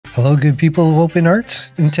Hello good people of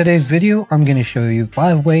OpenArt. In today's video, I'm going to show you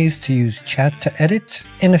 5 ways to use chat to edit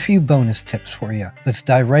and a few bonus tips for you. Let's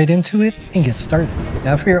dive right into it and get started.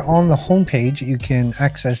 Now if you're on the home page, you can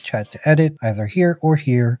access chat to edit either here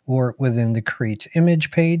or within the create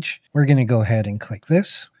image page. We're going to go ahead and click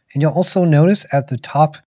this. And you'll also notice at the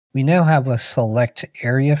top, we now have a select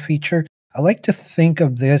area feature. I like to think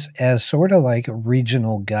of this as sort of like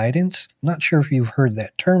regional guidance. Not sure if you've heard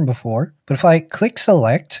that term before, but if I click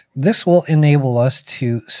select, this will enable us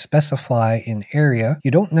to specify an area.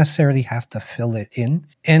 You don't necessarily have to fill it in.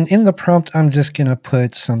 And in the prompt, I'm just going to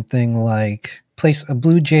put something like place a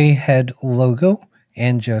Blue Jay head logo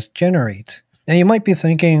and just generate. Now you might be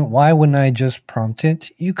thinking, why wouldn't I just prompt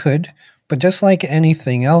it? You could. But just like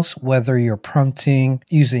anything else, whether you're prompting,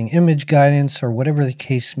 using image guidance, or whatever the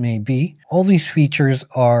case may be, all these features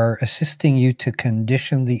are assisting you to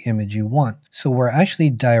condition the image you want. So we're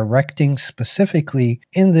actually directing specifically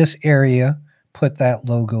in this area, put that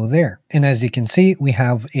logo there. And as you can see, we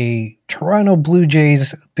have a Toronto Blue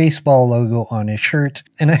Jays baseball logo on his shirt.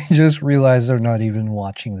 And I just realized they're not even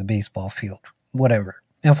watching the baseball field. Whatever.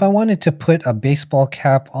 Now, if I wanted to put a baseball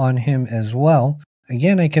cap on him as well,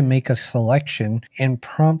 again, I can make a selection and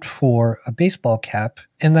prompt for a baseball cap,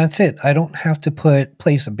 and that's it. I don't have to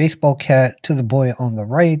place a baseball cap to the boy on the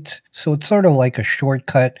right, so it's sort of like a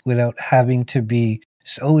shortcut without having to be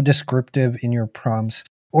so descriptive in your prompts,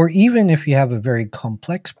 or even if you have a very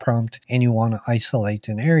complex prompt and you want to isolate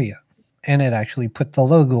an area. And it actually put the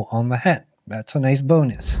logo on the hat. That's a nice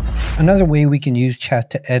bonus. Another way we can use chat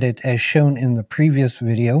to edit, as shown in the previous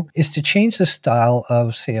video, is to change the style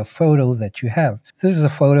of, say, a photo that you have. This is a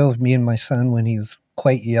photo of me and my son when he was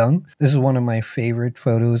quite young. This is one of my favorite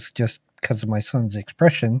photos just because of my son's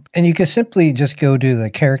expression. And you can simply just go to the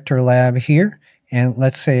character lab here, and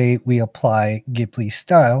let's say we apply Ghibli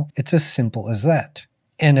style. It's as simple as that.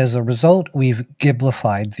 And as a result, we've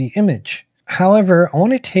Ghiblified the image. However, I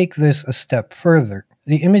want to take this a step further.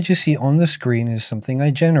 The image you see on the screen is something I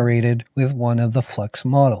generated with one of the Flux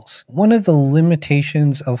models. One of the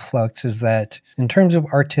limitations of Flux is that in terms of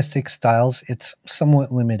artistic styles, it's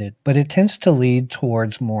somewhat limited, but it tends to lead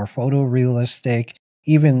towards more photorealistic,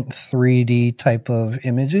 even 3D type of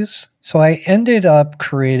images. So I ended up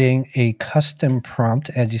creating a custom prompt,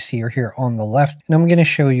 as you see here on the left, and I'm going to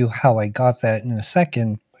show you how I got that in a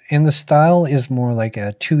second. And the style is more like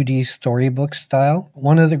a 2D storybook style.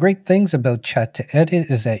 One of the great things about chat to edit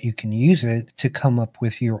is that you can use it to come up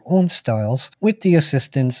with your own styles with the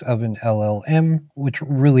assistance of an LLM, which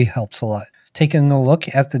really helps a lot. Taking a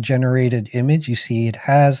look at the generated image, you see it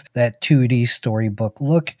has that 2D storybook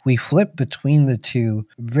look. We flip between the two,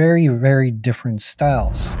 very, very different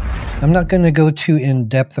styles. I'm not going to go too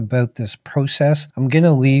in-depth about this process. I'm going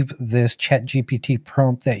to leave this ChatGPT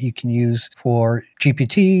prompt that you can use for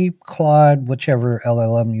GPT, Claude, whichever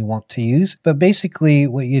LLM you want to use. But basically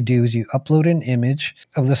what you do is you upload an image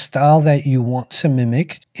of the style that you want to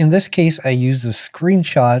mimic. In this case, I use a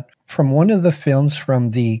screenshot from one of the films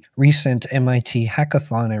from the recent MIT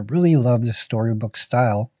hackathon. I really love the storybook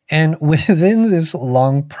style. And within this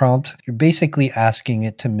long prompt, you're basically asking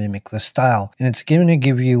it to mimic the style. And it's going to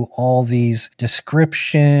give you all these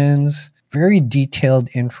descriptions, very detailed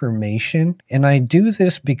information. And I do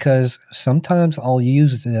this because sometimes I'll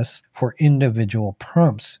use this for individual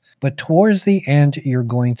prompts. But towards the end, you're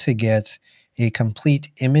going to get a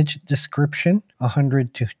complete image description,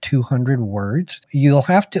 100 to 200 words. You'll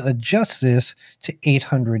have to adjust this to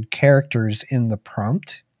 800 characters in the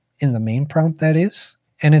prompt, in the main prompt that is.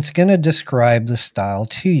 And it's going to describe the style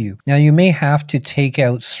to you. Now, you may have to take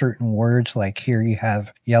out certain words, like here you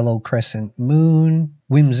have yellow crescent moon,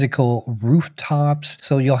 whimsical rooftops.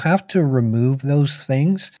 So you'll have to remove those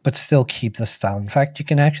things, but still keep the style. In fact, you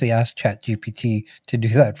can actually ask ChatGPT to do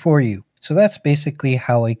that for you. So that's basically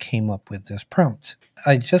how I came up with this prompt.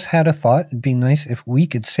 I just had a thought, it'd be nice if we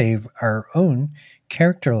could save our own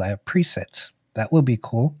Character Lab presets. That would be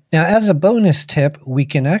cool. Now, as a bonus tip, we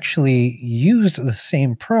can actually use the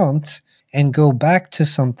same prompt and go back to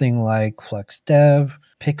something like FluxDev,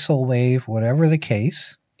 PixelWave, whatever the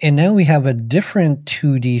case. And now we have a different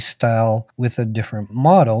 2D style with a different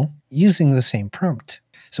model using the same prompt.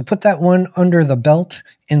 So put that one under the belt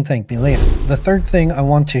and thank me later. The third thing I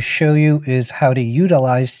want to show you is how to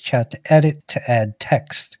utilize chat to edit to add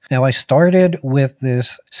text. Now, I started with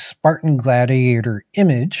this Spartan Gladiator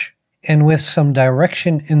image. And with some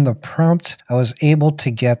direction in the prompt, I was able to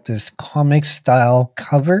get this comic style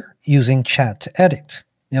cover using chat to edit.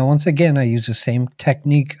 Now, once again, I use the same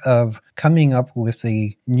technique of coming up with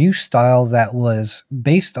a new style that was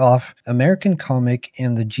based off American comic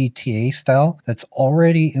and the GTA style that's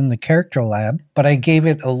already in the character lab, but I gave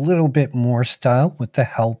it a little bit more style with the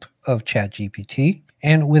help of ChatGPT.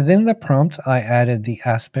 And within the prompt, I added the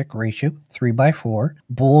aspect ratio 3:4,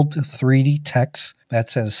 bold 3D text that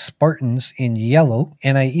says Spartans in yellow,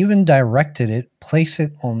 and I even directed it, place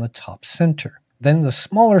it on the top center. Then the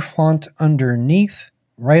smaller font underneath,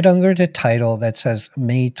 right under the title that says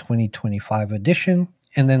May 2025 edition,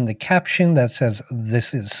 and then the caption that says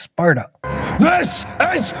This is Sparta. This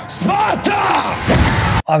is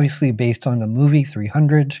Sparta! Obviously based on the movie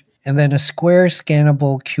 300. And then a square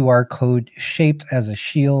scannable QR code shaped as a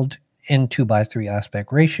shield in 2:3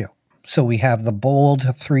 aspect ratio. So we have the bold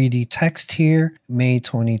 3D text here, May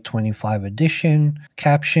 2025 edition,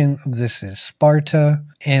 caption, This is Sparta,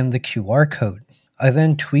 and the QR code. I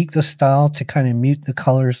then tweaked the style to kind of mute the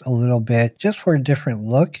colors a little bit just for a different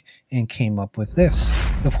look and came up with this.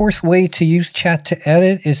 The fourth way to use chat to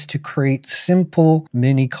edit is to create simple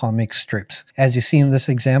mini comic strips. As you see in this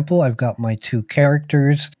example, I've got my two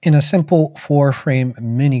characters in a simple 4-frame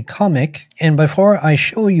mini comic. And before I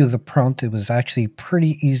show you the prompt, it was actually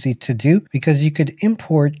pretty easy to do because you could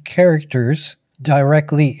import characters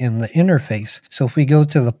directly in the interface. So if we go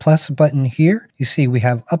to the plus button here, you see we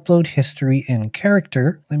have upload history and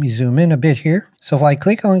character. Let me zoom in a bit here. So if I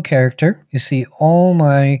click on character, you see all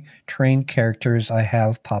my trained characters I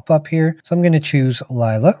have pop up here. So I'm going to choose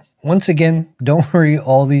Lila. Once again, don't worry,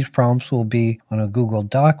 all these prompts will be on a Google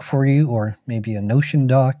Doc for you or maybe a Notion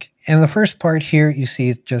doc. And the first part here, you see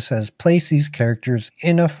it just says place these characters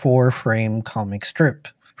in a 4-frame comic strip.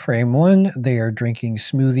 Frame 1, they are drinking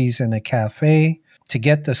smoothies in a cafe. To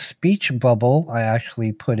get the speech bubble, I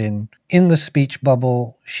actually put in the speech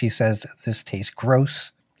bubble, she says, this tastes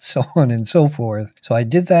gross, so on and so forth. So I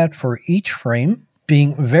did that for each frame,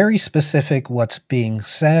 being very specific what's being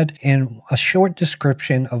said and a short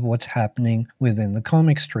description of what's happening within the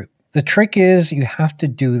comic strip. The trick is you have to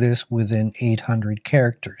do this within 800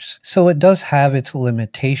 characters. So it does have its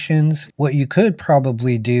limitations. What you could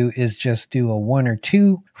probably do is just do a 1 or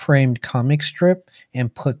 2 framed comic strip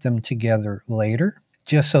and put them together later,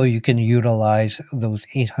 just so you can utilize those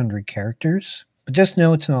 800 characters. But just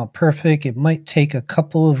know it's not perfect. It might take a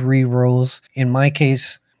couple of re-rolls. In my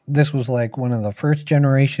case, this was like one of the first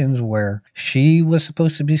generations where she was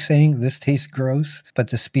supposed to be saying this tastes gross, but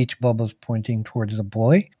the speech bubble's pointing towards the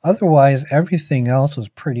boy. Otherwise, everything else was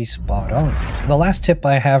pretty spot on. The last tip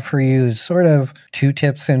I have for you is sort of 2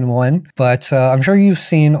 tips in one, but I'm sure you've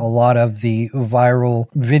seen a lot of the viral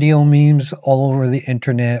video memes all over the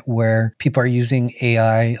internet where people are using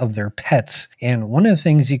AI of their pets. And one of the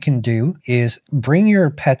things you can do is bring your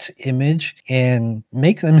pet's image and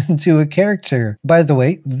make them into a character. By the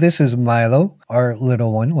way, this is Milo, our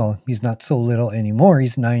little one. Well, he's not so little anymore.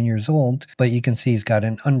 He's 9 years old, but you can see he's got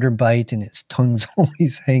an underbite and his tongue's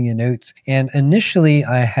always hanging out. And initially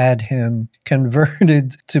I had him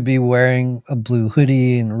converted to be wearing a blue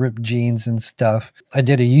hoodie and ripped jeans and stuff. I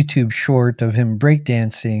did a YouTube short of him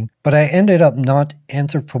breakdancing, but I ended up not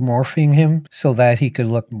anthropomorphing him so that he could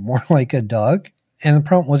look more like a dog. And the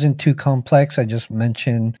prompt wasn't too complex. I just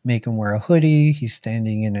mentioned make him wear a hoodie. He's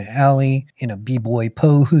standing in an alley in a b-boy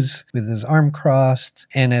pose with his arm crossed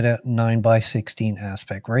and at a 9:16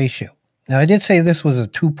 aspect ratio. Now, I did say this was a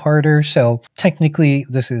 2-parter, so technically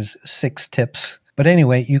this is 6 tips. But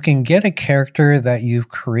anyway, you can get a character that you've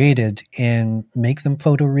created and make them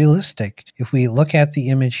photorealistic. If we look at the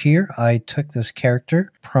image here, I took this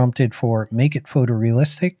character, prompted for make it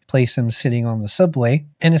photorealistic, place him sitting on the subway,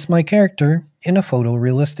 and it's my character in a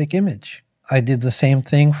photorealistic image. I did the same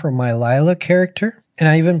thing for my Lila character, and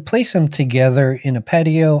I even placed them together in a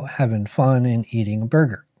patio, having fun and eating a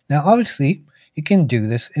burger. Now, obviously, you can do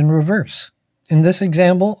this in reverse. In this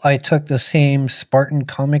example, I took the same Spartan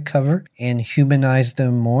comic cover and humanized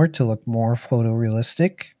them more to look more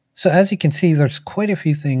photorealistic. So as you can see, there's quite a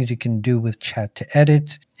few things you can do with chat to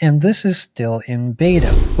edit, and this is still in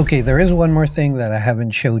beta. Okay, there is one more thing that I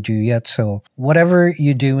haven't showed you yet. So whatever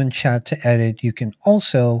you do in chat to edit, you can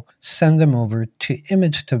also send them over to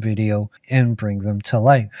image to video and bring them to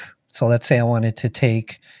life. So let's say I wanted to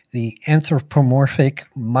take the anthropomorphic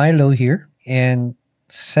Milo here and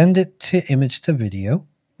send it to image to video.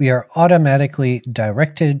 We are automatically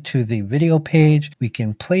directed to the video page. We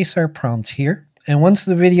can place our prompt here. And once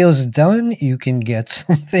the video is done, you can get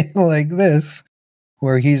something like this,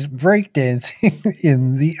 where he's breakdancing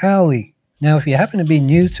in the alley. Now, if you happen to be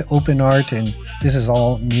new to OpenArt and this is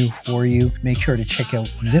all new for you, make sure to check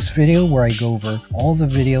out this video where I go over all the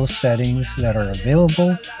video settings that are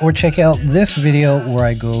available, or check out this video where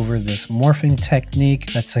I go over this morphing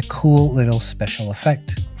technique. That's a cool little special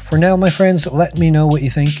effect. For now, my friends, let me know what you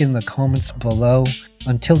think in the comments below.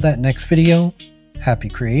 Until that next video, happy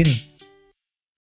creating.